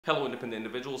Hello, independent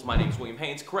individuals. My name is William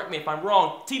Haynes. Correct me if I'm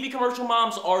wrong. TV commercial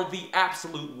moms are the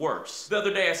absolute worst. The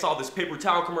other day I saw this paper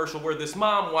towel commercial where this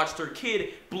mom watched her kid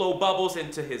blow bubbles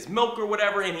into his milk or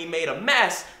whatever, and he made a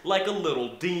mess like a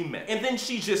little demon. And then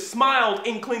she just smiled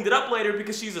and cleaned it up later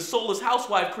because she's a soulless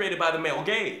housewife created by the male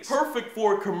gaze. Perfect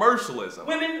for commercialism.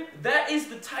 Women, that is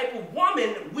the type of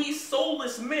woman we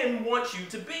soulless men want you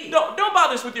to be. Don't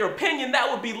bother us with your opinion.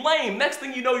 That would be lame. Next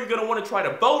thing you know, you're gonna want to try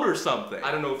to vote or something.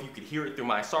 I don't know if you could hear it through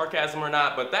my sarcasm or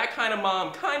not, but that kind of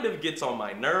mom kind of gets on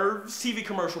my nerves. TV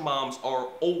commercial moms are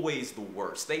always the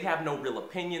worst. They have no real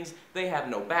opinions. They have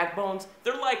no backbones.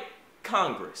 They're like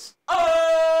Congress. Oh!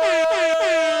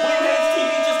 William Haynes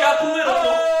TV just got political.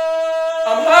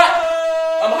 I'm hot.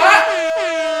 I'm hot.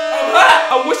 I'm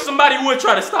hot. I wish somebody would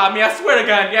try to stop me. I swear to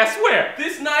God, yeah, I swear.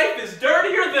 This knife is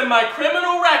dirtier than my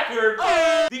criminal record.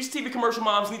 These TV commercial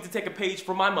moms need to take a page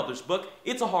from my mother's book.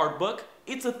 It's a hard book.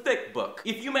 It's a thick book.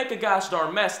 If you make a gosh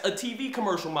darn mess, a TV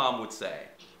commercial mom would say.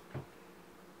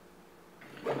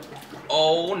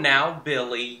 Oh, now,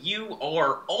 Billy, you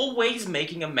are always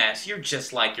making a mess. You're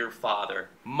just like your father.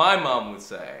 My mom would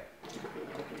say.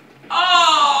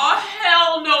 Oh,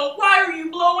 hell no. Why are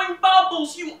you blowing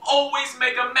bubbles? You always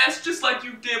make a mess just like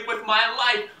you did with my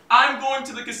life. I'm going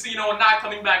to the casino and not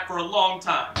coming back for a long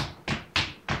time.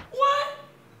 What?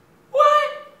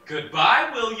 What? Goodbye,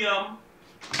 William.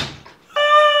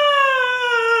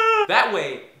 That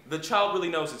way, the child really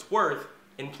knows its worth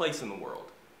and place in the world.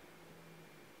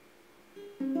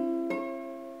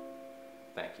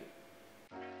 Thank you.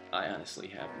 I honestly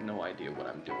have no idea what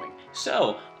I'm doing.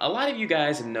 So, a lot of you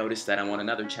guys have noticed that I'm on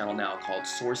another channel now called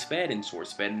SourceFed and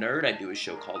SourceFed Nerd. I do a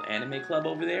show called Anime Club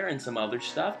over there and some other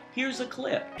stuff. Here's a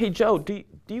clip. Hey Joe, do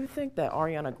you think that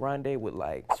Ariana Grande would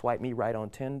like swipe me right on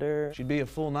Tinder? She'd be a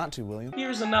fool not to, William.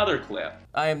 Here's another clip.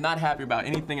 I am not happy about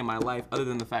anything in my life other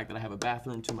than the fact that I have a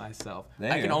bathroom to myself.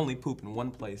 I can only poop in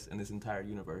one place in this entire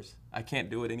universe. I can't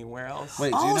do it anywhere else.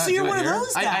 Wait, oh, so you're one of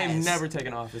those guys. I have never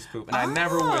taken office poop, and I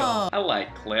never will. I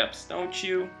like clips, don't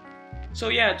you? So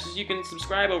yeah, just you can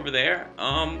subscribe over there.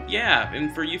 Yeah,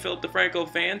 and for you Philip DeFranco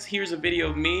fans, here's a video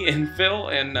of me and Phil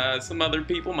and some other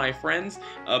people, my friends,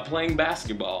 playing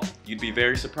basketball. You'd be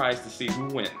very surprised to see who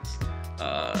wins.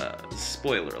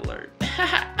 Spoiler alert.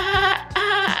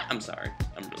 I'm sorry.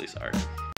 I'm really sorry.